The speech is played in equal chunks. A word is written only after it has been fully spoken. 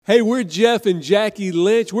Hey, we're Jeff and Jackie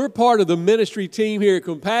Lynch. We're part of the ministry team here at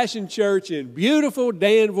Compassion Church in beautiful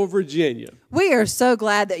Danville, Virginia. We are so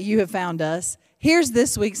glad that you have found us. Here's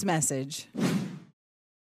this week's message.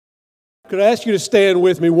 Could I ask you to stand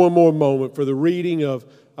with me one more moment for the reading of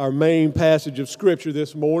our main passage of Scripture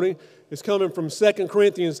this morning? It's coming from 2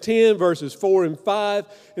 Corinthians 10, verses 4 and 5,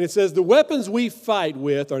 and it says, "The weapons we fight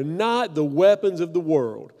with are not the weapons of the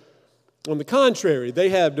world. On the contrary, they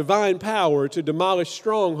have divine power to demolish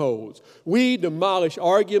strongholds. We demolish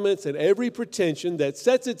arguments and every pretension that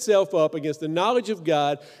sets itself up against the knowledge of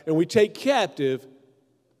God, and we take captive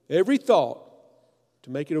every thought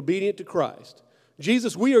to make it obedient to Christ."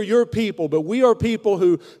 Jesus, we are your people, but we are people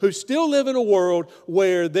who still live in a world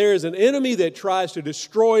where there is an enemy that tries to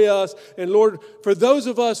destroy us. And Lord, for those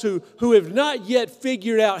of us who have not yet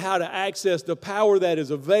figured out how to access the power that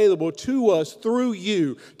is available to us through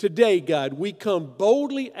you, today, God, we come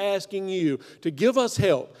boldly asking you to give us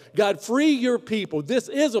help. God, free your people. This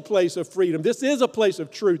is a place of freedom. This is a place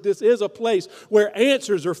of truth. This is a place where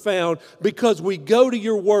answers are found because we go to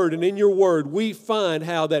your word, and in your word we find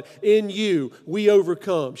how that in you we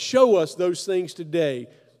overcome. Show us those things today.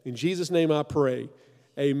 In Jesus' name I pray.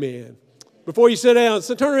 Amen. Before you sit down,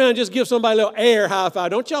 so turn around and just give somebody a little air high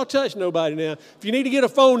five. Don't y'all touch nobody now. If you need to get a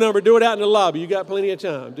phone number, do it out in the lobby. You got plenty of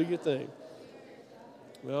time. Do your thing.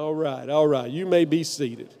 All right. You may be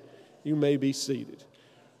seated. You may be seated.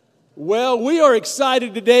 Well, we are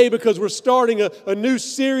excited today because we're starting a new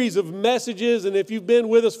series of messages, and if you've been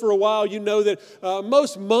with us for a while, you know that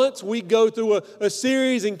most months we go through a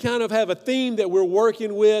series and kind of have a theme that we're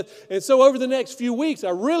working with. And so over the next few weeks,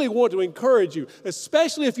 I really want to encourage you,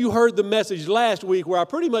 especially if you heard the message last week where I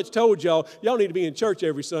pretty much told y'all need to be in church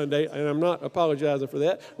every Sunday, and I'm not apologizing for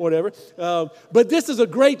that, whatever. But this is a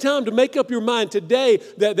great time to make up your mind today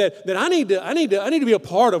that I need to be a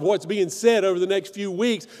part of what's being said over the next few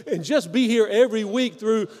weeks, and just be here every week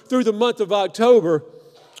through the month of October.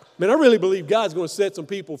 Man, I really believe God's going to set some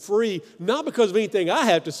people free, not because of anything I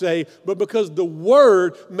have to say, but because the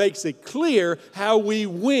Word makes it clear how we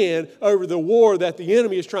win over the war that the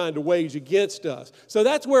enemy is trying to wage against us. So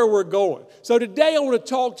that's where we're going. So today I want to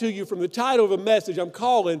talk to you from the title of a message I'm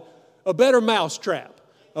calling A Better Mousetrap.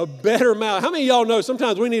 A better mouse. How many of y'all know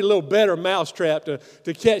sometimes we need a little better mousetrap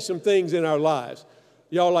to catch some things in our lives?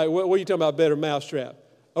 Y'all like, what are you talking about, better mousetrap?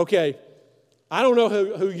 Okay, I don't know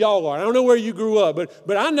who y'all are. I don't know where you grew up,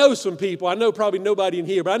 but I know some people. I know probably nobody in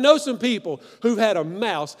here, but I know some people who've had a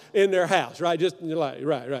mouse in their house, right?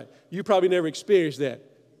 Right. You probably never experienced that.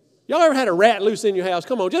 Y'all ever had a rat loose in your house?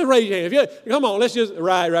 Come on, just raise your hand. Come on, let's just,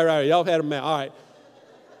 right. Y'all have had a mouse. All right.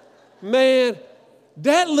 Man,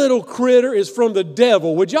 that little critter is from the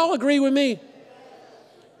devil. Would y'all agree with me?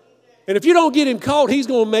 And if you don't get him caught, he's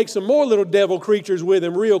going to make some more little devil creatures with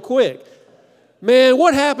him real quick. Man,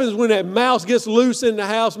 what happens when that mouse gets loose in the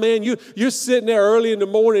house, man? You're sitting there early in the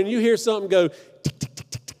morning and you hear something go tick, tick, tick,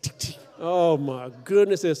 tick, tick, tick, tick. Oh, my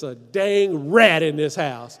goodness, it's a dang rat in this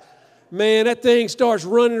house. Man, that thing starts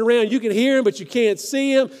running around. You can hear him, but you can't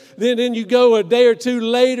see him. Then you go a day or two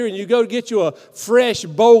later and you go to get you a fresh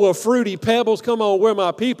bowl of Fruity Pebbles. Come on, where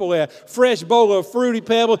my people at? Fresh bowl of Fruity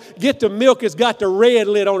Pebbles. Get the milk. It's got the red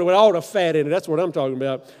lid on it with all the fat in it. That's what I'm talking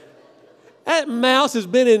about. That mouse has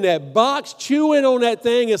been in that box chewing on that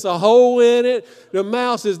thing. It's a hole in it. The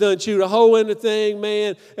mouse has done chewed a hole in the thing,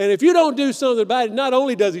 man. And if you don't do something about it, not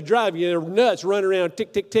only does he drive you nuts, running around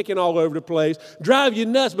ticking all over the place, drive you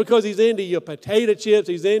nuts because he's into your potato chips,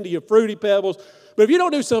 he's into your Fruity Pebbles. But if you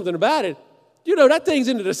don't do something about it, you know, that thing's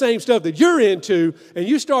into the same stuff that you're into, and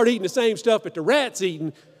you start eating the same stuff that the rat's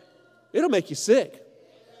eating, it'll make you sick.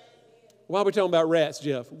 Why are we talking about rats,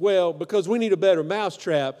 Jeff? Well, because we need a better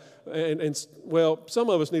mousetrap. And some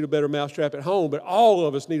of us need a better mousetrap at home, but all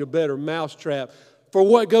of us need a better mousetrap for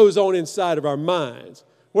what goes on inside of our minds.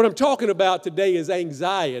 What I'm talking about today is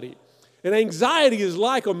anxiety. And anxiety is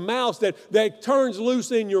like a mouse that turns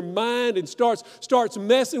loose in your mind and starts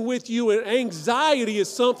messing with you. And anxiety is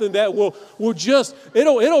something that will just,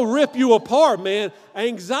 it'll rip you apart, man.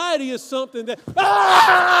 Anxiety is something that,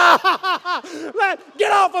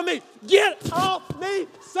 get off of me. Get off me.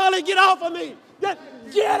 Sully, get off of me.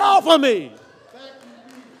 Get off of me.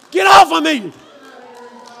 Get off of me.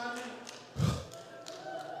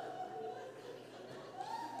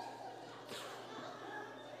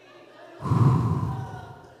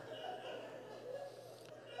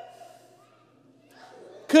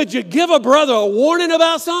 Could you give a brother a warning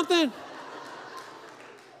about something?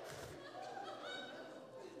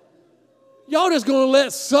 Y'all just going to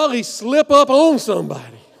let Sully slip up on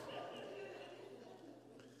somebody.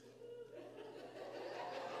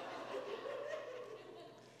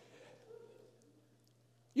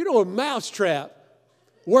 You know, a mouse trap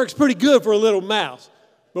works pretty good for a little mouse.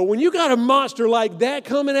 But when you got a monster like that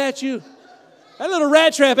coming at you, that little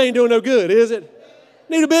rat trap ain't doing no good, is it?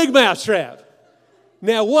 Need a big mouse trap.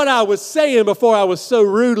 Now, what I was saying before I was so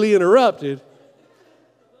rudely interrupted,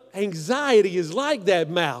 anxiety is like that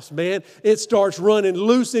mouse, man. It starts running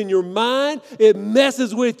loose in your mind. It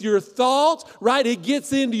messes with your thoughts, right? It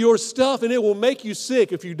gets into your stuff, and it will make you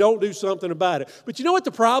sick if you don't do something about it. But you know what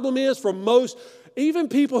the problem is for most, even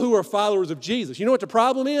people who are followers of Jesus? You know what the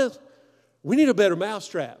problem is? We need a better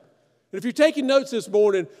mousetrap. And if you're taking notes this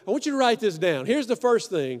morning, I want you to write this down. Here's the first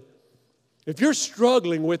thing. If you're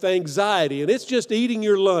struggling with anxiety and it's just eating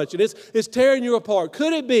your lunch and it's tearing you apart,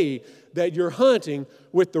 could it be that you're hunting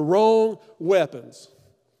with the wrong weapons?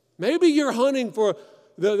 Maybe you're hunting for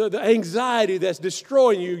the anxiety that's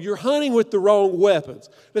destroying you. You're hunting with the wrong weapons.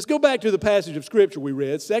 Let's go back to the passage of Scripture we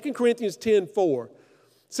read, 2 Corinthians 10:4.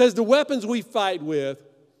 It says, the weapons we fight with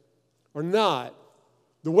are not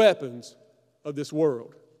the weapons of this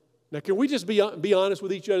world. Now, can we just be honest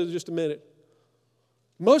with each other just a minute?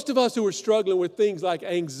 Most of us who are struggling with things like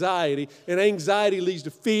anxiety, and anxiety leads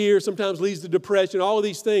to fear, sometimes leads to depression, all of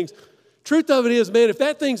these things. Truth of it is, man, if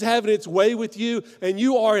that thing's having its way with you and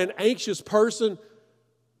you are an anxious person,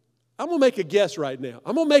 I'm going to make a guess right now.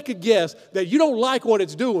 I'm going to make a guess that you don't like what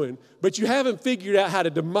it's doing, but you haven't figured out how to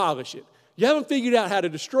demolish it. You haven't figured out how to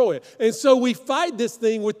destroy it. And so we fight this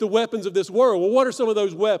thing with the weapons of this world. Well, what are some of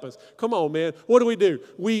those weapons? Come on, man. What do?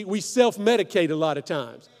 We self-medicate a lot of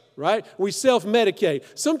times. Right? We self-medicate.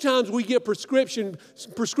 Sometimes we get prescription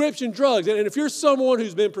drugs. And if you're someone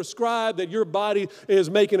who's been prescribed that your body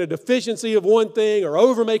is making a deficiency of one thing or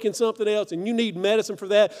over making something else and you need medicine for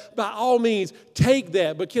that, by all means, take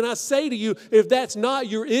that. But can I say to you, if that's not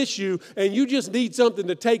your issue and you just need something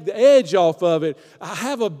to take the edge off of it, I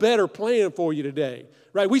have a better plan for you today.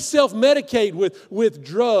 Right? We self-medicate with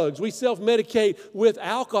drugs. We self-medicate with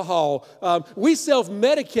alcohol. We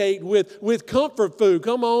self-medicate with comfort food.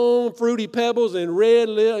 Come on, Fruity Pebbles and Red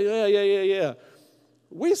Lip. Yeah.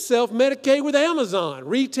 We self-medicate with Amazon,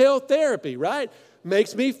 retail therapy, right?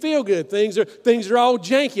 Makes me feel good. Things are all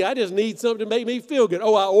janky. I just need something to make me feel good.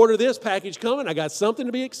 Oh, I order this package coming. I got something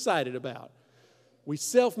to be excited about. We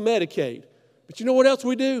self-medicate. But you know what else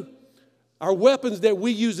we do? Our weapons that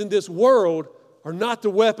we use in this world are not the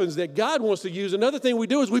weapons that God wants to use. Another thing we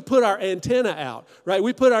do is we put our antenna out, right?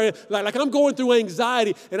 We put our, like I'm going through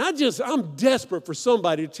anxiety, and I'm desperate for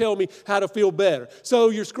somebody to tell me how to feel better. So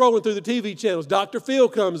you're scrolling through the TV channels. Dr. Phil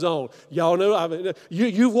comes on. Y'all know,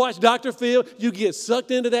 you've watched Dr. Phil. You get sucked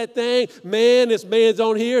into that thing. Man, this man's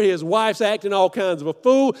on here. His wife's acting all kinds of a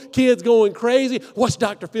fool. Kids going crazy. What's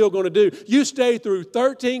Dr. Phil going to do? You stay through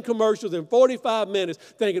 13 commercials in 45 minutes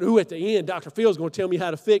thinking, at the end, Dr. Phil's going to tell me how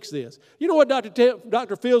to fix this. You know what Dr.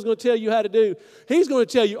 Phil's going to tell you how to do? He's going to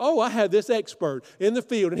tell you, I have this expert in the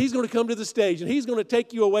field, and he's going to come to the stage, and he's going to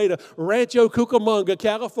take you away to Rancho Cucamonga,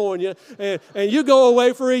 California, and you go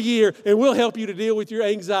away for a year, and we'll help you to deal with your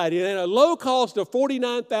anxiety. And at a low cost of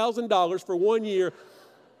 $49,000 for 1 year,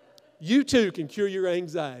 you too can cure your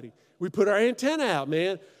anxiety. We put our antenna out,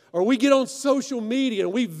 man. Or we get on social media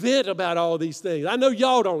and we vent about all these things. I know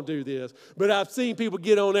y'all don't do this, but I've seen people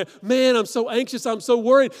get on there. Man, I'm so anxious. I'm so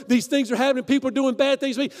worried. These things are happening. People are doing bad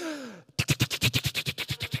things to me.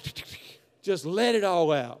 Just let it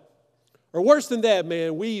all out. Or worse than that,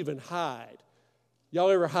 man, we even hide. Y'all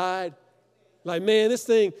ever hide? Like, man, this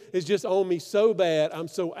thing is just on me so bad. I'm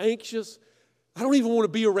so anxious. I don't even want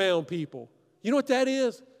to be around people. You know what that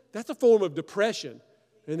is? That's a form of depression.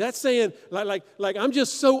 And that's saying, like I'm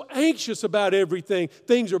just so anxious about everything.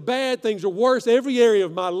 Things are bad. Things are worse. Every area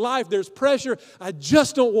of my life, there's pressure. I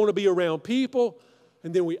just don't want to be around people.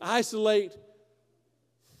 And then we isolate.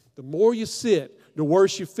 The more you sit, the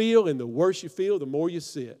worse you feel. And the worse you feel, the more you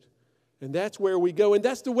sit. And that's where we go. And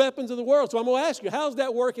that's the weapons of the world. So I'm going to ask you, how's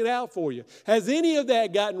that working out for you? Has any of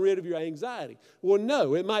that gotten rid of your anxiety? Well,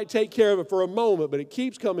 no. It might take care of it for a moment, but it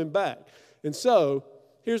keeps coming back. And so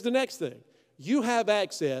here's the next thing. You have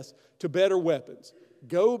access to better weapons.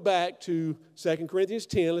 Go back to 2 Corinthians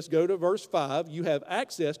 10. Let's go to verse 5. You have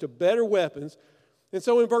access to better weapons. And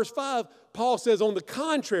so in verse 5, Paul says, on the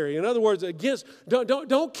contrary, in other words,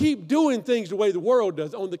 don't keep doing things the way the world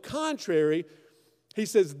does. On the contrary, he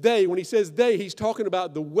says when he says they, he's talking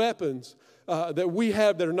about the weapons that we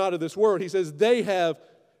have that are not of this world. He says they have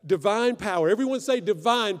divine power. Everyone say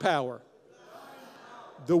divine power.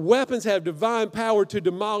 The weapons have divine power to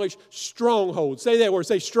demolish strongholds. Say that word.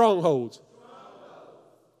 Say strongholds.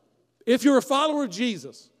 If you're a follower of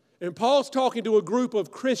Jesus, and Paul's talking to a group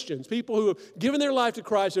of Christians, people who have given their life to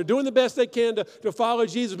Christ, they're doing the best they can to follow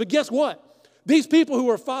Jesus. But guess what? These people who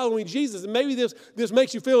are following Jesus, and maybe this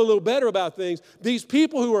makes you feel a little better about things, these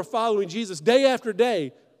people who are following Jesus day after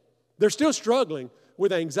day, they're still struggling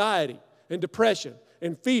with anxiety and depression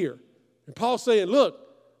and fear. And Paul's saying, look,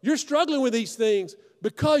 you're struggling with these things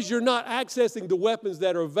because you're not accessing the weapons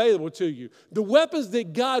that are available to you. The weapons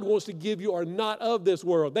that God wants to give you are not of this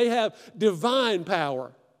world. They have divine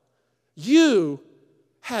power. You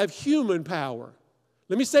have human power.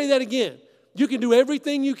 Let me say that again. You can do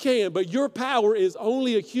everything you can, but your power is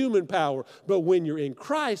only a human power. But when you're in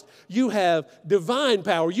Christ, you have divine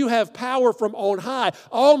power. You have power from on high.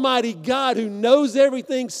 Almighty God who knows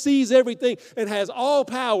everything, sees everything, and has all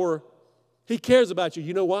power, He cares about you.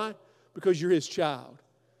 You know why? Because you're His child.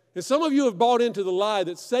 And some of you have bought into the lie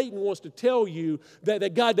that Satan wants to tell you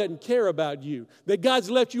that God doesn't care about you, that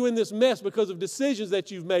God's left you in this mess because of decisions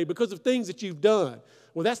that you've made, because of things that you've done.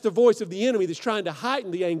 Well, that's the voice of the enemy that's trying to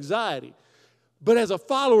heighten the anxiety. But as a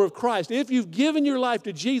follower of Christ, if you've given your life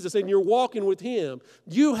to Jesus and you're walking with Him,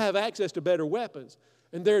 you have access to better weapons.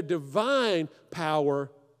 And their divine power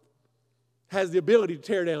has the ability to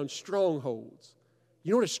tear down strongholds. You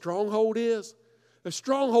know what a stronghold is? A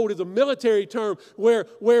stronghold is a military term where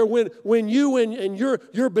when you and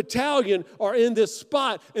your battalion are in this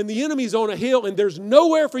spot and the enemy's on a hill and there's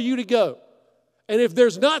nowhere for you to go. And if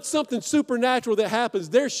there's not something supernatural that happens,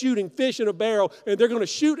 they're shooting fish in a barrel, and they're going to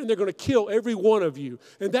shoot and they're going to kill every one of you.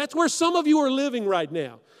 And that's where some of you are living right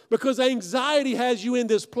now, because anxiety has you in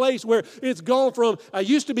this place where it's gone from, I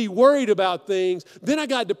used to be worried about things, then I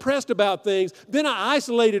got depressed about things, then I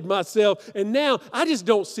isolated myself, and now I just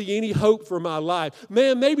don't see any hope for my life.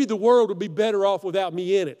 Man, maybe the world would be better off without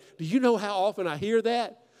me in it. Do you know how often I hear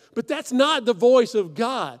that? But that's not the voice of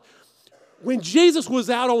God. When Jesus was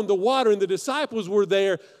out on the water and the disciples were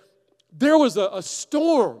there was a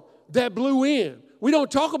storm that blew in. We don't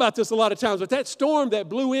talk about this a lot of times, but that storm that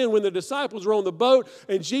blew in when the disciples were on the boat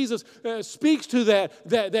and Jesus speaks to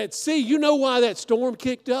that sea, you know why that storm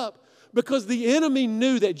kicked up? Because the enemy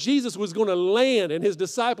knew that Jesus was going to land and His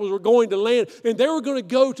disciples were going to land, and they were going to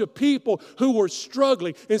go to people who were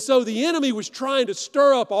struggling. And so the enemy was trying to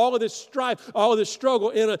stir up all of this strife, all of this struggle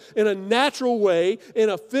in a natural way, in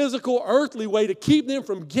a physical, earthly way to keep them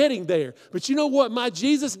from getting there. But you know what my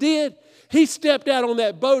Jesus did? He stepped out on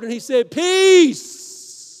that boat and He said,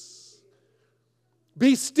 "Peace,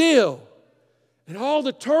 be still." And all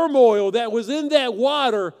the turmoil that was in that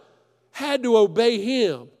water had to obey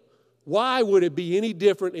Him. Why would it be any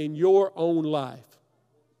different in your own life?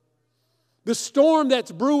 The storm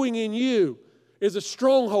that's brewing in you is a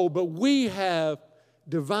stronghold, but we have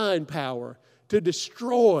divine power to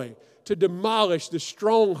destroy, to demolish the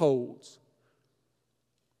strongholds.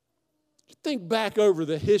 Think back over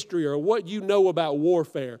the history or what you know about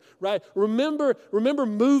warfare, right? Remember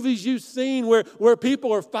movies you've seen where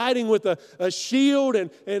people are fighting with a shield and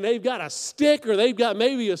they've got a stick or they've got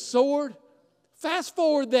maybe a sword? Fast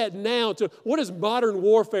forward that now to what does modern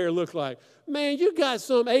warfare look like? Man, you got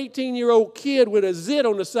some 18-year-old kid with a zit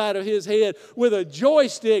on the side of his head with a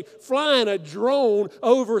joystick flying a drone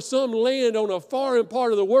over some land on a foreign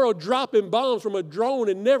part of the world, dropping bombs from a drone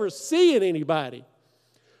and never seeing anybody.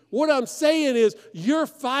 What I'm saying is you're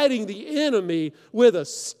fighting the enemy with a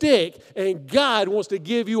stick, and God wants to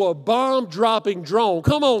give you a bomb-dropping drone.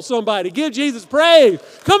 Come on, somebody. Give Jesus praise.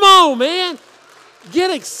 Come on, man.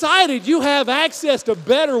 Get excited. You have access to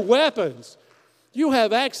better weapons. You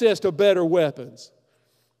have access to better weapons.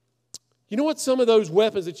 You know what some of those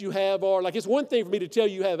weapons that you have are? Like, it's one thing for me to tell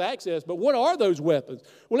you have access, but what are those weapons?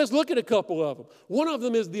 Well, let's look at a couple of them. One of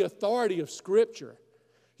them is the authority of Scripture.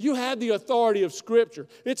 You have the authority of Scripture.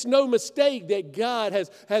 It's no mistake that God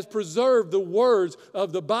has preserved the words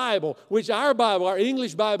of the Bible, which our Bible, our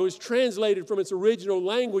English Bible, is translated from its original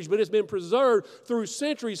language, but it's been preserved through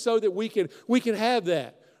centuries so that we can have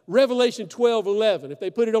that. Revelation 12:11. If they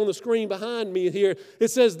put it on the screen behind me here, it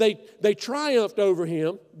says they triumphed over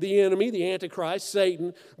him, the enemy, the Antichrist,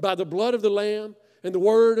 Satan, by the blood of the Lamb and the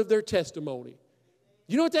word of their testimony.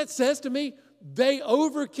 You know what that says to me? They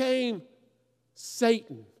overcame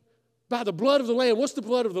Satan by the blood of the Lamb. What's the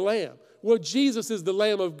blood of the Lamb? Well, Jesus is the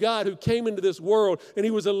Lamb of God who came into this world, and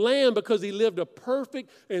He was a lamb because He lived a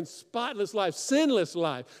perfect and spotless life, sinless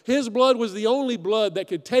life. His blood was the only blood that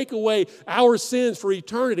could take away our sins for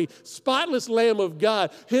eternity. Spotless Lamb of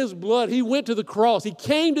God. His blood, He went to the cross. He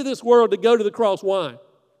came to this world to go to the cross. Why?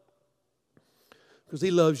 Because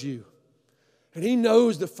He loves you. And He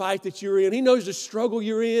knows the fight that you're in. He knows the struggle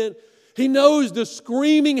you're in. He knows the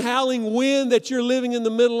screaming, howling wind that you're living in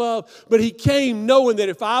the middle of, but He came knowing that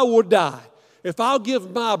if I will die, If I'll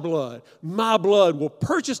give my blood will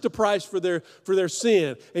purchase the price for their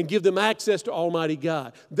sin and give them access to Almighty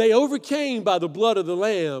God. They overcame by the blood of the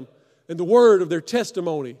Lamb and the word of their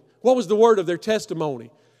testimony. What was the word of their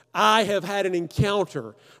testimony? I have had an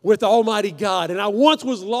encounter with Almighty God, and I once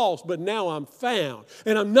was lost, but now I'm found,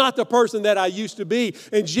 and I'm not the person that I used to be,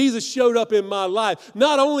 and Jesus showed up in my life.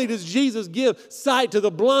 Not only does Jesus give sight to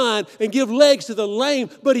the blind and give legs to the lame,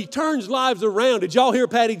 but He turns lives around. Did y'all hear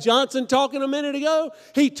Patty Johnson talking a minute ago?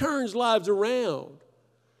 He turns lives around.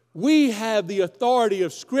 We have the authority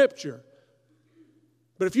of Scripture,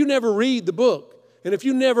 but if you never read the book, and if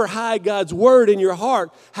you never hide God's word in your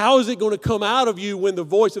heart, how is it going to come out of you when the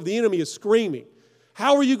voice of the enemy is screaming?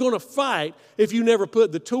 How are you going to fight if you never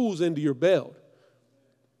put the tools into your belt?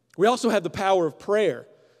 We also have the power of prayer.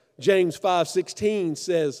 James 5:16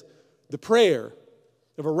 says the prayer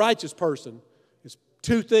of a righteous person is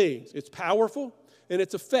two things. It's powerful and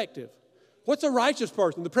it's effective. What's a righteous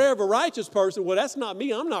person? The prayer of a righteous person, well, that's not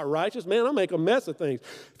me. I'm not righteous. Man, I make a mess of things.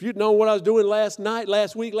 If you'd known what I was doing last night,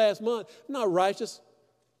 last week, last month, I'm not righteous.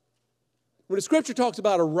 When the Scripture talks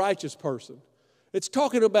about a righteous person, it's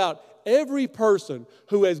talking about every person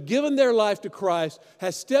who has given their life to Christ,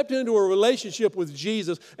 has stepped into a relationship with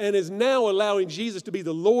Jesus, and is now allowing Jesus to be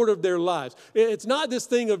the Lord of their lives. It's not this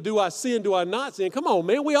thing of do I sin, do I not sin? Come on,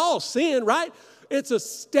 man, we all sin, right? It's a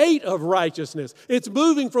state of righteousness. It's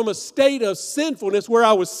moving from a state of sinfulness where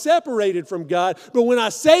I was separated from God. But when I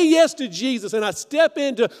say yes to Jesus and I step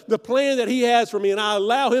into the plan that He has for me and I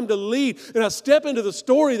allow Him to lead and I step into the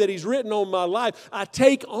story that He's written on my life, I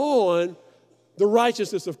take on the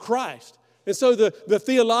righteousness of Christ. And so the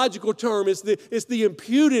theological term is the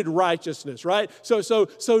imputed righteousness, right?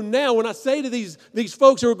 So now when I say to these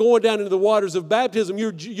folks who are going down into the waters of baptism,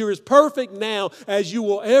 you're as perfect now as you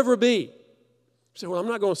will ever be. You say, well, I'm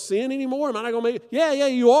not going to sin anymore. Am I not going to make it? Yeah,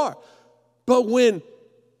 you are. But when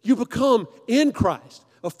you become in Christ,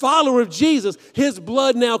 a follower of Jesus, His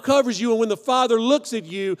blood now covers you. And when the Father looks at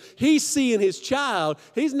you, He's seeing His child.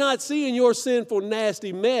 He's not seeing your sinful,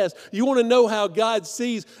 nasty mess. You want to know how God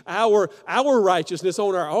sees our righteousness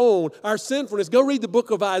on our own, our sinfulness. Go read the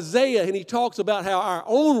book of Isaiah, and he talks about how our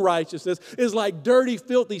own righteousness is like dirty,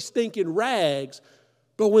 filthy, stinking rags.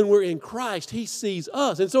 But when we're in Christ, He sees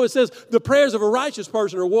us. And so it says the prayers of a righteous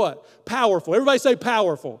person are what? Powerful. Everybody say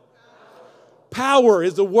powerful. Power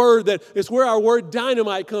is the word it's where our word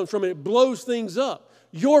dynamite comes from, and it blows things up.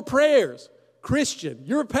 Your prayers, Christian,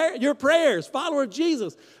 your prayers, follower of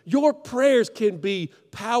Jesus, your prayers can be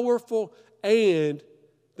powerful and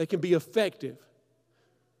they can be effective.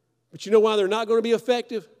 But you know why they're not going to be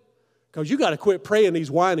effective? Because you got to quit praying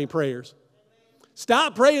these whiny prayers.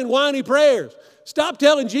 Stop praying whiny prayers. Stop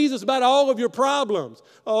telling Jesus about all of your problems.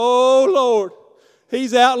 Oh, Lord,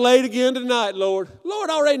 he's out late again tonight, Lord. Lord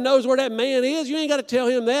already knows where that man is. You ain't got to tell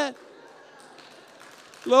him that.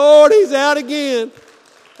 Lord, he's out again.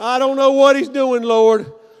 I don't know what he's doing,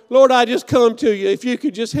 Lord. Lord, I just come to you. If you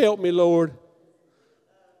could just help me, Lord.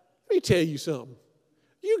 Let me tell you something.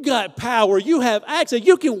 You got power. You have access.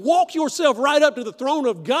 You can walk yourself right up to the throne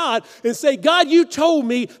of God and say, God, you told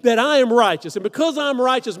me that I am righteous. And because I'm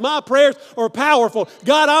righteous, my prayers are powerful.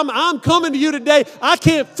 God, I'm coming to you today. I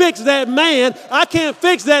can't fix that man. I can't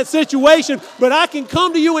fix that situation. But I can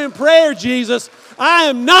come to you in prayer, Jesus. I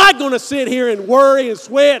am not going to sit here and worry and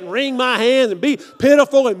sweat and wring my hands and be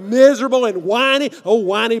pitiful and miserable and whiny. Oh,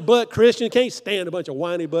 whiny butt Christian. Can't stand a bunch of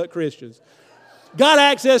whiny butt Christians. Got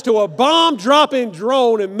access to a bomb-dropping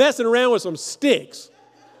drone and messing around with some sticks.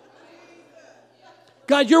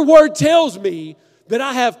 God, your word tells me that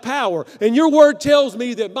I have power, and your word tells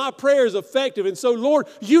me that my prayer is effective. And so, Lord,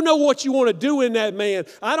 you know what you want to do in that man.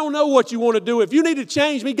 I don't know what you want to do. If you need to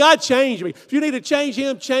change me, God, change me. If you need to change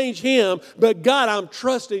him, change him. But, God, I'm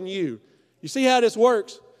trusting you. You see how this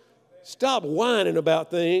works? Stop whining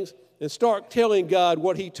about things and start telling God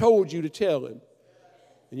what He told you to tell Him.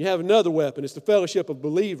 And you have another weapon. It's the fellowship of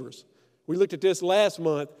believers. We looked at this last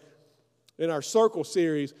month in our circle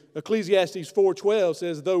series. Ecclesiastes 4:12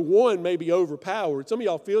 says, though one may be overpowered. Some of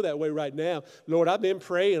y'all feel that way right now. Lord, I've been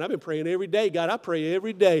praying. I've been praying every day. God, I pray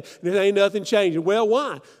every day. And there ain't nothing changing. Well,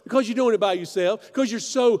 why? Because you're doing it by yourself. Because you're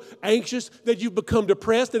so anxious that you've become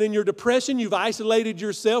depressed. And in your depression, you've isolated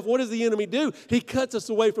yourself. What does the enemy do? He cuts us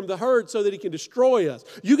away from the herd so that he can destroy us.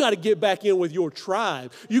 You got to get back in with your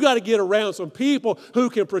tribe. You got to get around some people who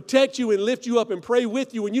can protect you and lift you up and pray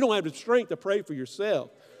with you when you don't have the strength to pray for yourself.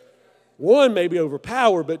 One may be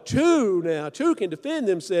overpowered, but two can defend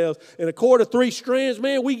themselves. And a cord of 3 strands,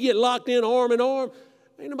 man, we get locked in arm in arm.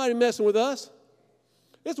 Ain't nobody messing with us.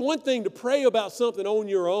 It's one thing to pray about something on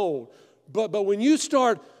your own, But when you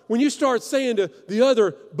start saying to the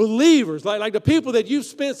other believers, like the people that you've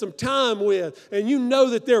spent some time with, and you know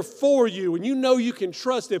that they're for you, and you know you can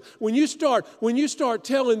trust them, when you start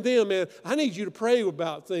telling them, man, I need you to pray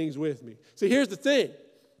about things with me. See, here's the thing.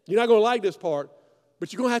 You're not going to like this part,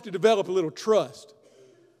 but you're going to have to develop a little trust.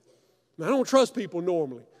 Now, I don't trust people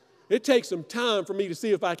normally. It takes some time for me to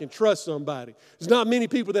see if I can trust somebody. There's not many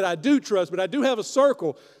people that I do trust, but I do have a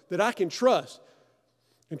circle that I can trust.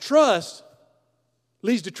 And trust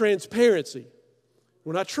leads to transparency.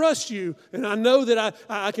 When I trust you and I know that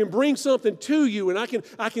I can bring something to you and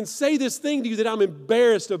I can say this thing to you that I'm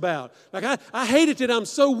embarrassed about. Like I hate it that I'm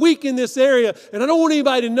so weak in this area and I don't want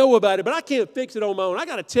anybody to know about it, but I can't fix it on my own. I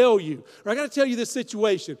got to tell you, or I got to tell you this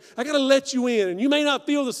situation. I got to let you in, and you may not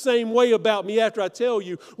feel the same way about me after I tell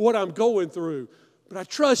you what I'm going through, but I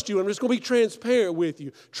trust you. I'm just going to be transparent with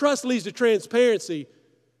you. Trust leads to transparency,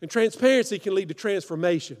 and transparency can lead to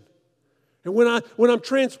transformation. And when I'm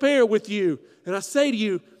transparent with you and I say to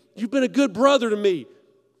you, you've been a good brother to me,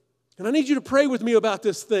 and I need you to pray with me about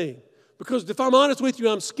this thing, because if I'm honest with you,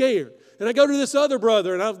 I'm scared. And I go to this other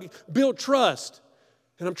brother and I've built trust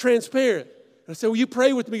and I'm transparent. And I say, will you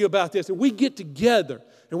pray with me about this? And we get together.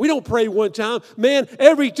 And we don't pray one time. Man,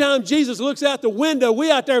 every time Jesus looks out the window, we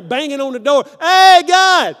out there banging on the door. Hey,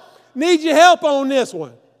 God, need your help on this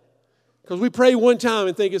one. Because we pray one time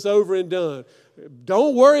and think it's over and done.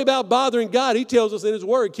 Don't worry about bothering God. He tells us in His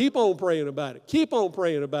Word, keep on praying about it. Keep on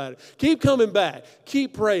praying about it. Keep coming back.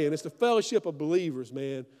 Keep praying. It's the fellowship of believers,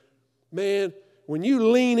 man. Man, when you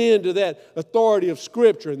lean into that authority of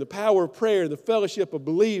Scripture and the power of prayer and the fellowship of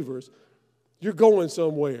believers, you're going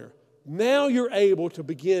somewhere. Now you're able to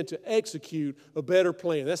begin to execute a better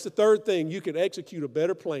plan. That's the third thing. You can execute a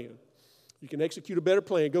better plan. You can execute a better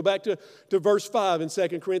plan. Go back to verse 5 in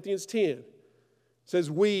 2 Corinthians 10. It says,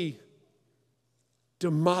 we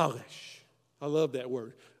demolish. I love that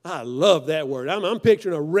word. I love that word. I'm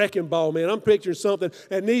picturing a wrecking ball, man. I'm picturing something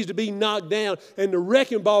that needs to be knocked down, and the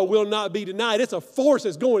wrecking ball will not be denied. It's a force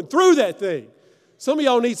that's going through that thing. Some of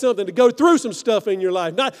y'all need something to go through some stuff in your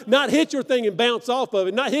life. Not hit your thing and bounce off of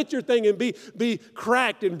it. Not hit your thing and be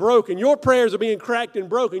cracked and broken. Your prayers are being cracked and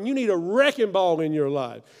broken. You need a wrecking ball in your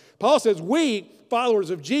life. Paul says, we,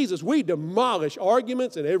 followers of Jesus, we demolish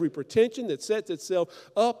arguments and every pretension that sets itself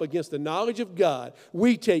up against the knowledge of God.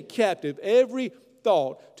 We take captive every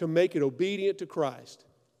thought to make it obedient to Christ.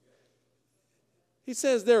 He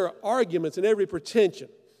says there are arguments and every pretension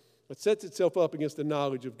that sets itself up against the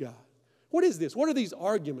knowledge of God. What is this? What are these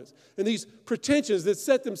arguments and these pretensions that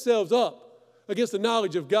set themselves up against the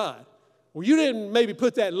knowledge of God? Well, you didn't maybe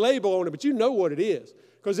put that label on it, but you know what it is.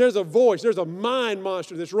 Because there's a voice, there's a mind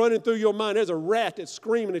monster that's running through your mind. There's a rat that's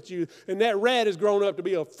screaming at you, and that rat has grown up to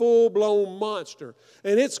be a full-blown monster.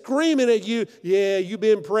 And it's screaming at you, yeah, you've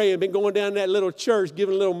been praying, been going down to that little church,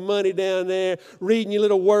 giving a little money down there, reading your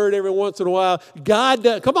little word every once in a while. God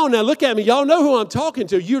does, come on now, look at me. Y'all know who I'm talking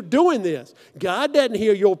to. You're doing this. God doesn't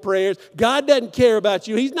hear your prayers. God doesn't care about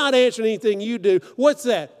you. He's not answering anything you do. What's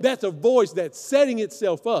that? That's a voice that's setting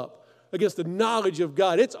itself up against the knowledge of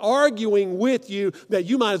God. It's arguing with you that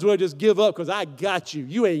you might as well just give up because I got you.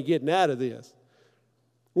 You ain't getting out of this.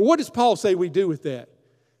 Well, what does Paul say we do with that?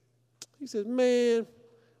 He says, man,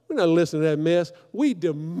 we're not listening to that mess. We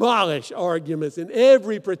demolish arguments and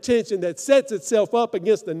every pretension that sets itself up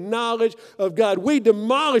against the knowledge of God. We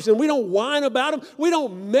demolish them. We don't whine about them. We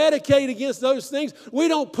don't medicate against those things. We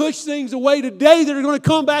don't push things away today that are going to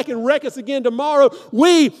come back and wreck us again tomorrow.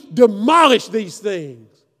 We demolish these things.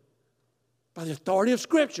 By the authority of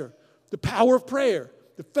Scripture, the power of prayer,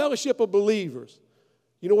 the fellowship of believers.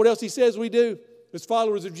 You know what else he says we do as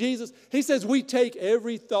followers of Jesus? He says we take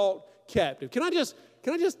every thought captive. Can I just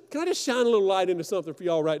shine a little light into something for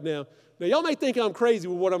y'all right now? Now, y'all may think I'm crazy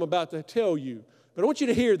with what I'm about to tell you, but I want you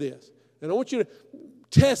to hear this, and I want you to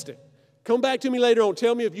test it. Come back to me later on.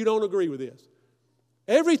 Tell me if you don't agree with this.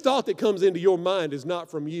 Every thought that comes into your mind is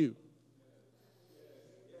not from you.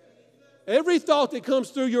 Every thought that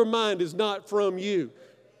comes through your mind is not from you.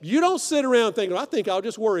 You don't sit around thinking, I think I'll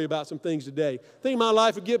just worry about some things today. I think my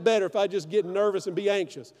life would get better if I just get nervous and be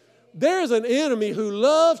anxious. There's an enemy who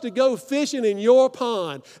loves to go fishing in your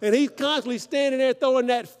pond, and he's constantly standing there throwing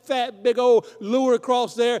that fat, big old lure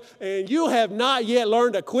across there, and you have not yet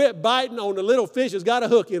learned to quit biting on the little fish that's got a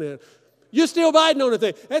hook in it. You're still biting on the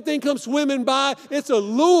thing. That thing comes swimming by. It's a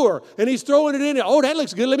lure, and he's throwing it in there. Oh, that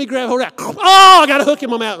looks good. Let me grab hold of that. Oh, I got a hook in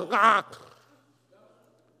my mouth. Ah.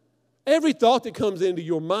 Every thought that comes into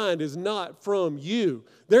your mind is not from you.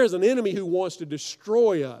 There's an enemy who wants to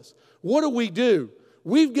destroy us. What do?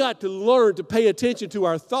 We've got to learn to pay attention to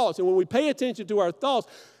our thoughts. And when we pay attention to our thoughts,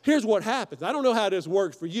 here's what happens. I don't know how this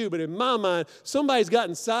works for you, but in my mind, somebody's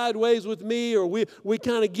gotten sideways with me, or we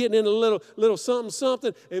kind of getting in a little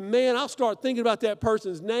something. And man, I'll start thinking about that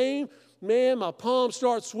person's name. Man, my palms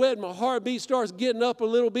start sweating. My heartbeat starts getting up a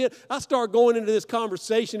little bit. I start going into this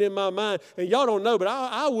conversation in my mind. And y'all don't know, but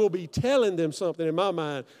I will be telling them something in my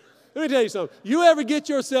mind. Let me tell you something. You ever get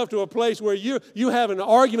yourself to a place where you have an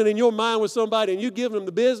argument in your mind with somebody and you give them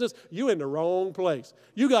the business, you're in the wrong place.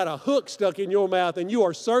 You got a hook stuck in your mouth and you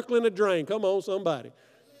are circling a drain. Come on, somebody.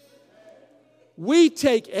 We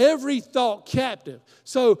take every thought captive.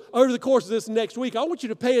 So over the course of this next week, I want you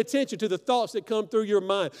to pay attention to the thoughts that come through your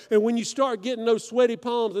mind. And when you start getting those sweaty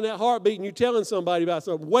palms and that heartbeat and you're telling somebody about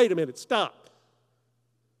something, wait a minute, stop.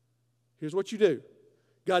 Here's what you do.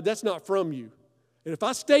 God, that's not from you. And if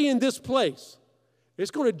I stay in this place,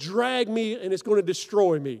 it's going to drag me and it's going to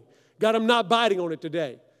destroy me. God, I'm not biting on it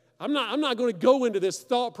today. I'm not going to go into this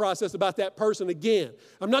thought process about that person again.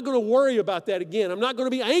 I'm not going to worry about that again. I'm not going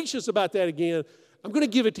to be anxious about that again. I'm going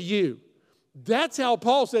to give it to you. That's how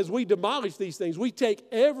Paul says we demolish these things. We take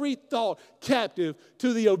every thought captive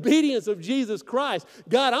to the obedience of Jesus Christ.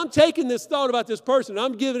 God, I'm taking this thought about this person.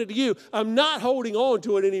 I'm giving it to you. I'm not holding on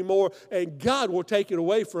to it anymore, and God will take it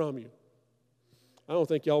away from you. I don't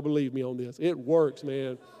think y'all believe me on this. It works,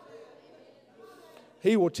 man.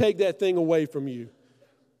 He will take that thing away from you.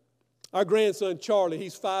 Our grandson, Charlie,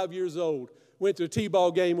 he's 5 years old. Went to a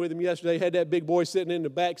T-ball game with him yesterday. Had that big boy sitting in the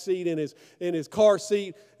back seat, in his car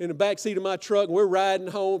seat, in the back seat of my truck. And we're riding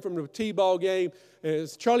home from the T-ball game. And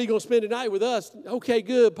it's, Charlie, you going to spend the night with us? Okay,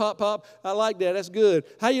 good, Pop. I like that. That's good.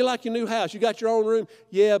 How you like your new house? You got your own room?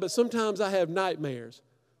 Yeah, but sometimes I have nightmares.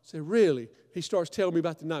 I said, really? He starts telling me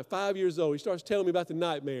about the night. 5 years old. He starts telling me about the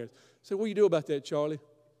nightmares. I said, what do you do about that, Charlie?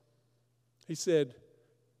 He said,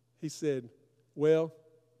 well,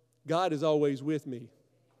 God is always with me.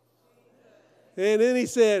 And then he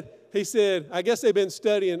said, I guess they've been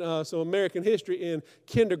studying some American history in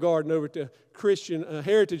kindergarten over at the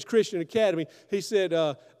Heritage Christian Academy. He said,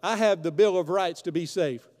 I have the Bill of Rights to be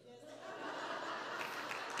safe.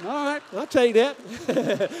 All right, I'll take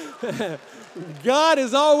that. God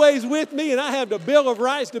is always with me, and I have the Bill of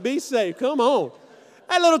Rights to be safe. Come on.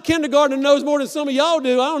 That little kindergartner knows more than some of y'all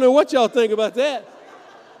do. I don't know what y'all think about that.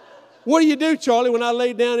 What do you do, Charlie, when I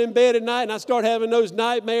lay down in bed at night and I start having those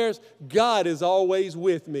nightmares? God is always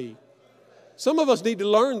with me. Some of us need to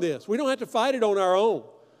learn this. We don't have to fight it on our own.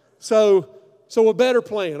 So a better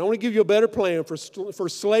plan. I want to give you a better plan for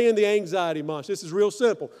slaying the anxiety monster. This is real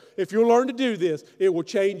simple. If you learn to do this, it will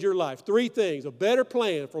change your life. 3 things. A better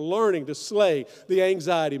plan for learning to slay the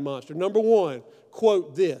anxiety monster. Number 1,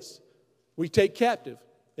 quote this. We take captive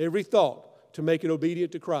every thought to make it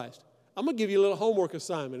obedient to Christ. I'm going to give you a little homework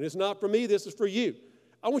assignment. It's not for me. This is for you.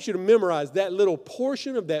 I want you to memorize that little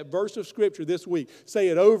portion of that verse of Scripture this week. Say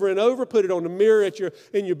it over and over. Put it on the mirror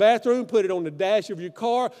in your bathroom. Put it on the dash of your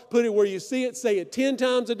car. Put it where you see it. Say it 10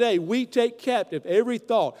 times a day. We take captive every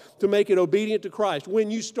thought to make it obedient to Christ.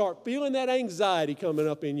 When you start feeling that anxiety coming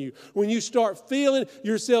up in you, when you start feeling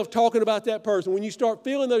yourself talking about that person, when you start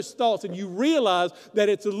feeling those thoughts and you realize that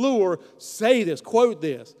it's a lure, say this, quote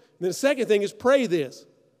this. And then the second thing is pray this.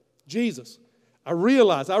 Jesus, I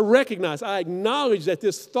recognize, I acknowledge that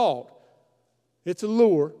this thought, it's a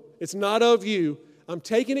lure, it's not of you. I'm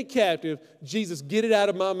taking it captive. Jesus, get it out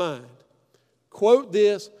of my mind. Quote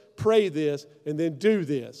this, pray this, and then do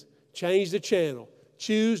this. Change the channel.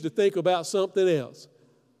 Choose to think about something else.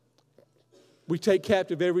 We take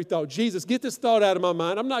captive every thought. Jesus, get this thought out of my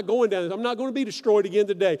mind. I'm not going down this. I'm not going to be destroyed again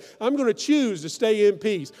today. I'm going to choose to stay in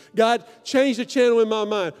peace. God, change the channel in my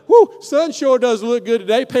mind. Whoo, sun sure does look good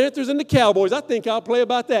today. Panthers and the Cowboys. I think I'll play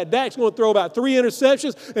about that. Dak's going to throw about 3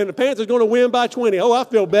 interceptions, and the Panthers are going to win by 20. Oh, I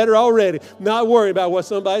feel better already. Not worrying about what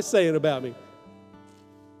somebody's saying about me.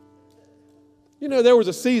 You know, there was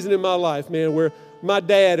a season in my life, man, where my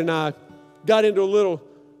dad and I got into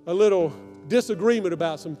a little disagreement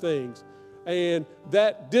about some things. And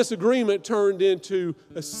that disagreement turned into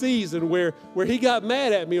a season where he got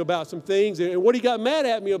mad at me about some things. And what he got mad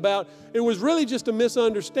at me about, it was really just a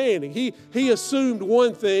misunderstanding. He assumed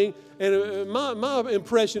one thing, and my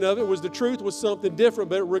impression of it was the truth was something different.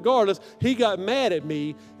 But regardless, he got mad at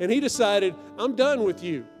me, and he decided, I'm done with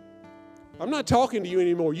you. I'm not talking to you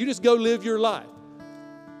anymore. You just go live your life.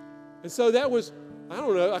 And so that was, I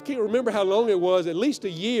don't know, I can't remember how long it was, at least a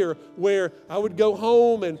year, where I would go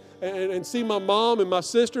home and see my mom and my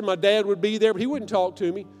sister. My dad would be there, but he wouldn't talk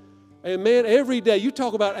to me. And man, every day, you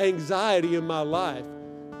talk about anxiety in my life.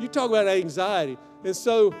 You talk about anxiety. And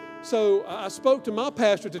so I spoke to my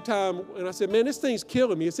pastor at the time, and I said, man, this thing's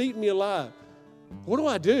killing me. It's eating me alive. What do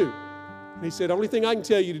I do? And he said, the only thing I can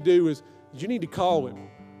tell you to do is you need to call him.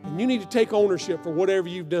 And you need to take ownership for whatever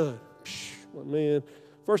you've done. Well, man,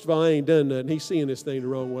 first of all, I ain't done nothing. He's seeing this thing the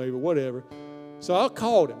wrong way, but whatever. So I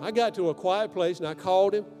called him. I got to a quiet place, and I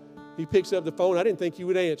called him. He picks up the phone. I didn't think he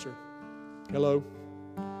would answer. Hello?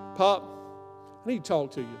 Pop, I need to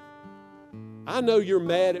talk to you. I know you're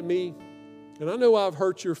mad at me, and I know I've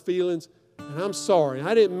hurt your feelings, and I'm sorry.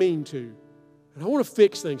 I didn't mean to. And I want to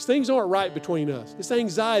fix things. Things aren't right between us. This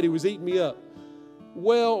anxiety was eating me up.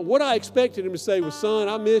 Well, what I expected him to say was, son,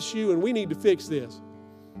 I miss you, and we need to fix this.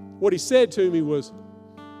 What he said to me was,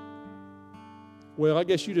 well, I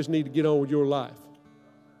guess you just need to get on with your life.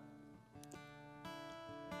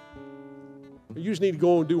 You just need to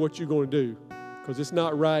go and do what you're going to do because it's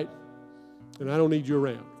not right, and I don't need you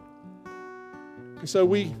around. And so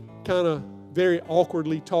we kind of very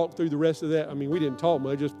awkwardly talked through the rest of that. I mean, we didn't talk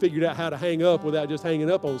much, just figured out how to hang up without just hanging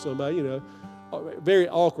up on somebody, you know. Very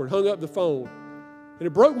awkward. Hung up the phone. And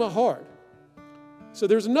it broke my heart. So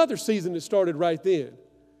there's another season that started right then.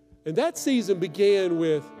 And that season began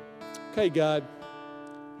with, okay, God,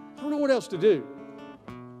 I don't know what else to do.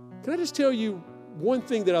 Can I just tell you one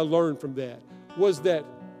thing that I learned from that was that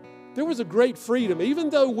there was a great freedom. Even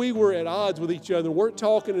though we were at odds with each other and weren't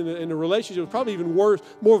talking, and the relationship was probably even worse,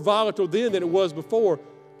 more volatile then than it was before,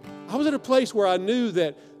 I was at a place where I knew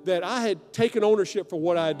that I had taken ownership for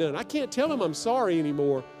what I had done. I can't tell him I'm sorry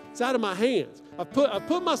anymore. It's out of my hands. I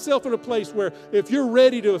put myself in a place where if you're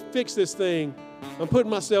ready to fix this thing, I'm putting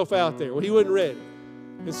myself out there. Well, he wasn't ready.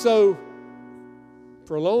 And so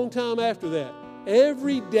for a long time after that,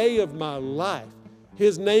 every day of my life,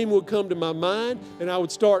 his name would come to my mind, and I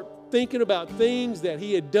would start thinking about things that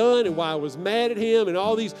he had done and why I was mad at him and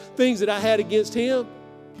all these things that I had against him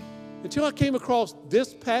until I came across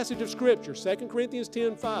this passage of Scripture, 2 Corinthians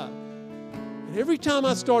 10:5. And every time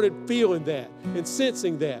I started feeling that and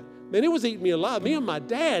sensing that, man, it was eating me alive. Me and my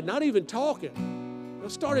dad not even talking. I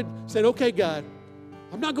started saying, okay, God,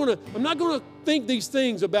 I'm not gonna think these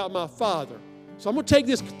things about my father. So I'm gonna take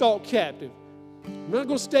this thought captive. I'm not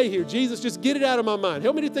gonna stay here. Jesus, just get it out of my mind.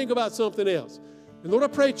 Help me to think about something else. And Lord, I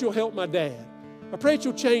pray that you'll help my dad. I pray that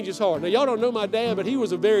you'll change his heart. Now, y'all don't know my dad, but he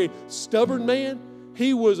was a very stubborn man.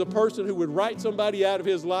 He was a person who would write somebody out of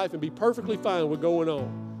his life and be perfectly fine with going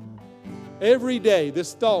on. Every day,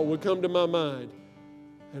 this thought would come to my mind.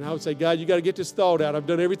 And I would say, God, you got to get this thought out. I've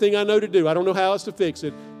done everything I know to do. I don't know how else to fix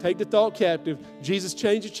it. Take the thought captive. Jesus,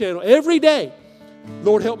 change the channel. Every day,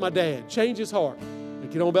 Lord, help my dad. Change his heart.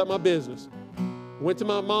 And get on about my business. Went to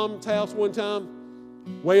my mom's house one time,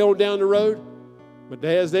 way on down the road. My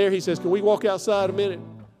dad's there. He says, can we walk outside a minute?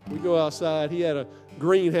 We go outside. He had a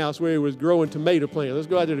greenhouse where he was growing tomato plants. Let's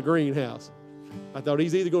go out to the greenhouse. I thought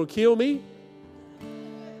he's either going to kill me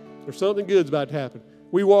or something good's about to happen.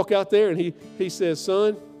 We walk out there, and he says,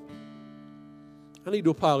 son, I need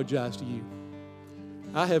to apologize to you.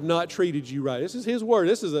 I have not treated you right. This is his word.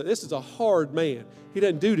 This is a hard man. He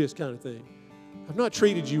doesn't do this kind of thing. I've not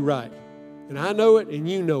treated you right. And I know it, and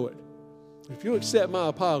you know it. If you'll accept my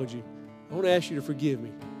apology, I want to ask you to forgive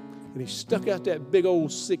me. And he stuck out that big old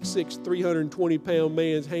 6'6", 320-pound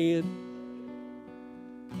man's hand.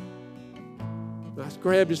 I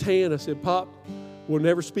grabbed his hand. I said, Pop, we'll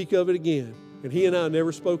never speak of it again. And he and I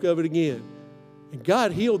never spoke of it again. And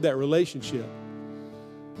God healed that relationship.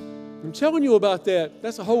 I'm telling you about that.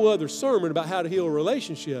 That's a whole other sermon about how to heal a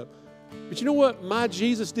relationship. But you know what my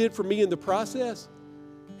Jesus did for me in the process?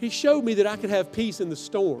 He showed me that I could have peace in the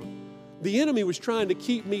storm. The enemy was trying to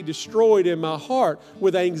keep me destroyed in my heart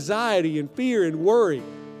with anxiety and fear and worry.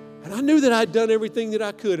 And I knew that I'd done everything that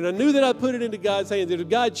I could. And I knew that I put it into God's hands. That if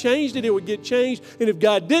God changed it, it would get changed. And if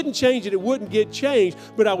God didn't change it, it wouldn't get changed.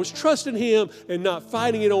 But I was trusting Him and not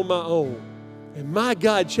fighting it on my own. And my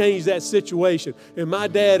God changed that situation. And my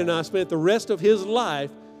dad and I spent the rest of his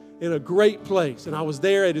life in a great place. And I was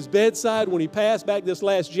there at his bedside when he passed back this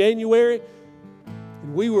last January.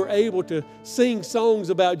 And we were able to sing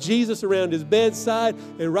songs about Jesus around his bedside.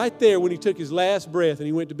 And right there when he took his last breath and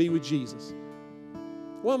he went to be with Jesus.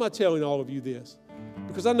 Why am I telling all of you this?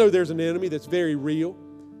 Because I know there's an enemy that's very real.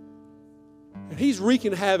 And he's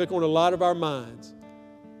wreaking havoc on a lot of our minds.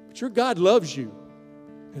 But your God loves you.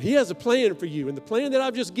 And He has a plan for you. And the plan that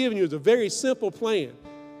I've just given you is a very simple plan.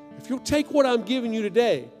 If you'll take what I'm giving you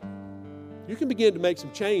today, you can begin to make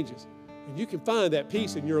some changes. And you can find that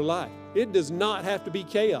peace in your life. It does not have to be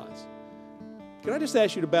chaos. Can I just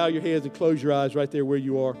ask you to bow your heads and close your eyes right there where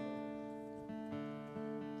you are?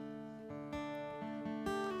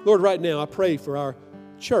 Lord, right now I pray for our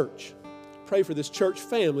church. Pray for this church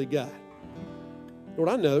family, God. Lord,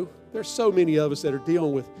 I know there's so many of us that are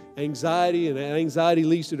dealing with anxiety, and anxiety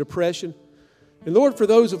leads to depression. And Lord, for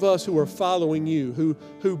those of us who are following you,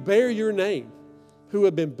 who bear your name, who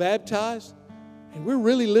have been baptized, and we're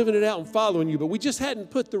really living it out and following you, but we just hadn't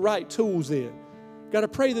put the right tools in. God, I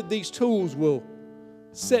pray that these tools will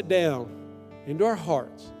set down into our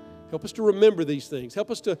hearts. Help us to remember these things. Help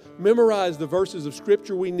us to memorize the verses of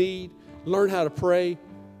Scripture we need, learn how to pray.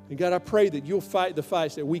 And God, I pray that you'll fight the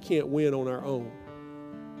fights that we can't win on our own.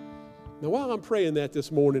 Now, while I'm praying that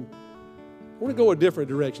this morning, I want to go a different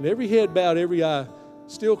direction. Every head bowed, every eye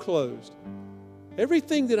still closed.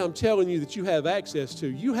 Everything that I'm telling you that you have access to,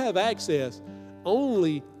 you have access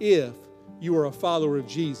only if you are a follower of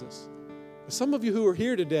Jesus. Some of you who are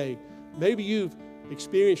here today, maybe you've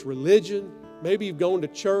experienced religion. Maybe you've gone to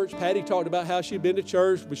church. Patty talked about how she'd been to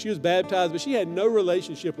church, but she was baptized, but she had no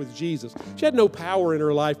relationship with Jesus. She had no power in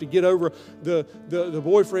her life to get over the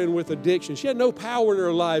boyfriend with addiction. She had no power in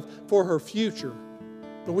her life for her future.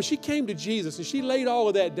 But when she came to Jesus and she laid all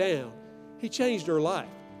of that down, he changed her life.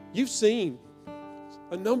 You've seen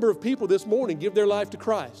a number of people this morning give their life to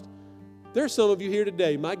Christ. There's some of you here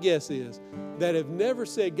today, my guess is, that have never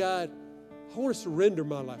said, God, I want to surrender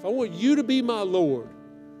my life. I want you to be my Lord.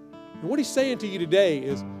 And what he's saying to you today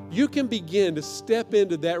is you can begin to step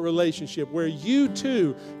into that relationship where you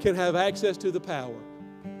too can have access to the power.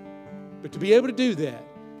 But to be able to do that,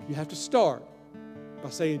 you have to start by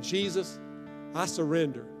saying, Jesus, I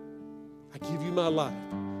surrender. I give you my life.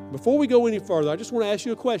 Before we go any further, I just want to ask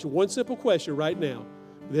you a question, one simple question right now.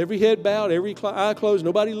 With every head bowed, every eye closed,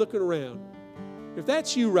 nobody looking around. If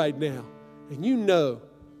that's you right now, and you know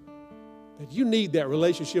that you need that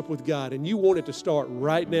relationship with God and you want it to start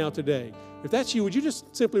right now today, if that's you, would you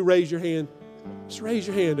just simply raise your hand? Just raise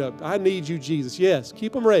your hand up. I need you, Jesus. Yes,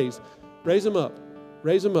 keep them raised. Raise them up.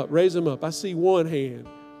 Raise them up. Raise them up. I see one hand,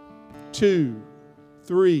 2,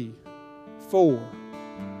 3, 4.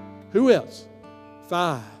 Who else?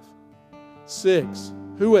 5, 6.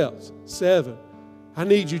 Who else? 7. I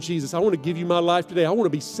need you, Jesus. I want to give you my life today. I want to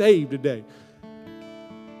be saved today.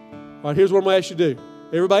 All right, here's what I'm going to ask you to do.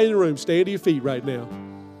 Everybody in the room, stand to your feet right now.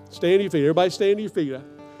 Stand to your feet. Everybody stand to your feet.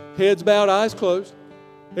 Heads bowed, eyes closed.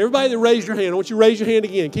 Everybody that raised your hand, I want you to raise your hand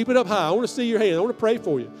again. Keep it up high. I want to see your hand. I want to pray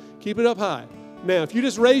for you. Keep it up high. Now, if you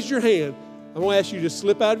just raised your hand, I'm going to ask you to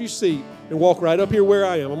slip out of your seat and walk right up here where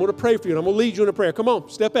I am. I'm going to pray for you, and I'm going to lead you in a prayer. Come on,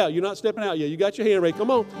 step out. You're not stepping out yet. You got your hand raised.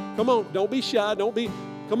 Come on. Come on. Don't be shy.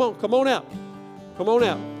 Come on. Come on out. Come on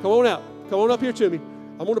out. Come on out. Come on up here to me.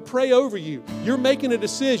 I'm going to pray over you. You're making a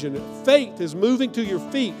decision. Faith is moving to your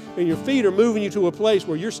feet, and your feet are moving you to a place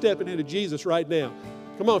where you're stepping into Jesus right now.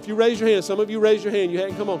 Come on, if you raise your hand, some of you raise your hand. You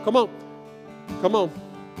hadn't. Come on, come on. Come on.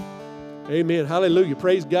 Amen. Hallelujah.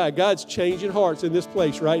 Praise God. God's changing hearts in this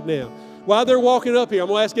place right now. While they're walking up here, I'm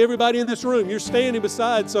going to ask everybody in this room, you're standing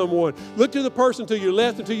beside someone. Look to the person to your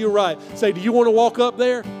left and to your right. Say, do you want to walk up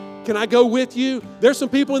there? Can I go with you? There's some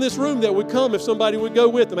people in this room that would come if somebody would go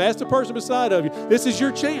with them. Ask the person beside of you. This is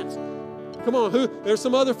your chance. Come on. There's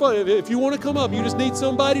some other fun. If you want to come up, you just need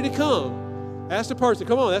somebody to come. Ask the person.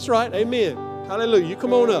 Come on. That's right. Amen. Hallelujah. You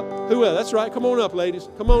come on up. Who else? That's right. Come on up, ladies.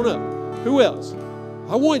 Come on up. Who else?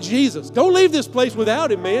 I want Jesus. Don't leave this place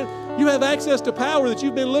without him, man. You have access to power that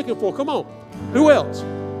you've been looking for. Come on. Who else?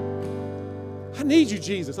 I need you,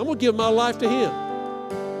 Jesus. I'm going to give my life to him.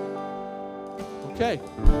 Okay.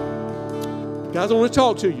 Guys, I want to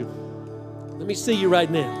talk to you. Let me see you right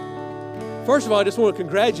now. First of all, I just want to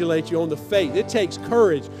congratulate you on the faith. It takes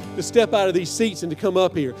courage to step out of these seats and to come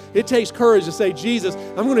up here. It takes courage to say, Jesus,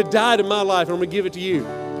 I'm going to die to my life and I'm going to give it to you.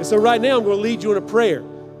 And so right now I'm going to lead you in a prayer.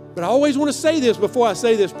 But I always want to say this before I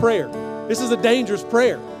say this prayer. This is a dangerous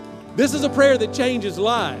prayer. This is a prayer that changes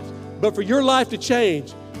lives. But for your life to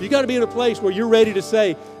change, you got to be in a place where you're ready to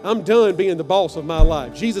say, I'm done being the boss of my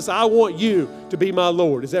life. Jesus, I want you to be my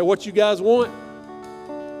Lord. Is that what you guys want?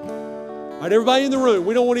 All right, everybody in the room,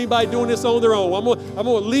 we don't want anybody doing this on their own. I'm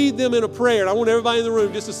going to lead them in a prayer, and I want everybody in the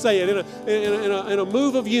room just to say it in a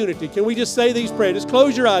move of unity. Can we just say these prayers? Just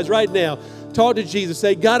close your eyes right now. Talk to Jesus.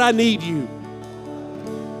 Say, God, I need you.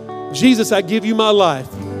 Jesus, I give you my life.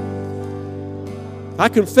 I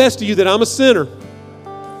confess to you that I'm a sinner.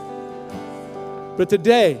 But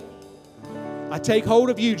today, I take hold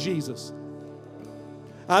of you, Jesus.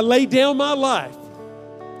 I lay down my life,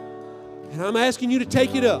 and I'm asking you to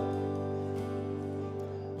take it up.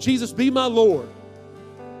 Jesus, be my Lord.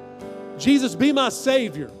 Jesus, be my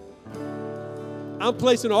Savior. I'm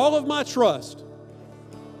placing all of my trust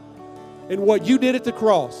in what you did at the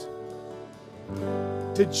cross.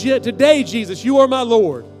 Today, Jesus, you are my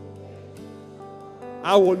Lord.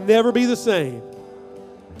 I will never be the same.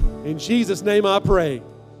 In Jesus' name I pray.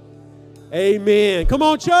 Amen. Come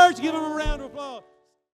on, church, give him a round of applause.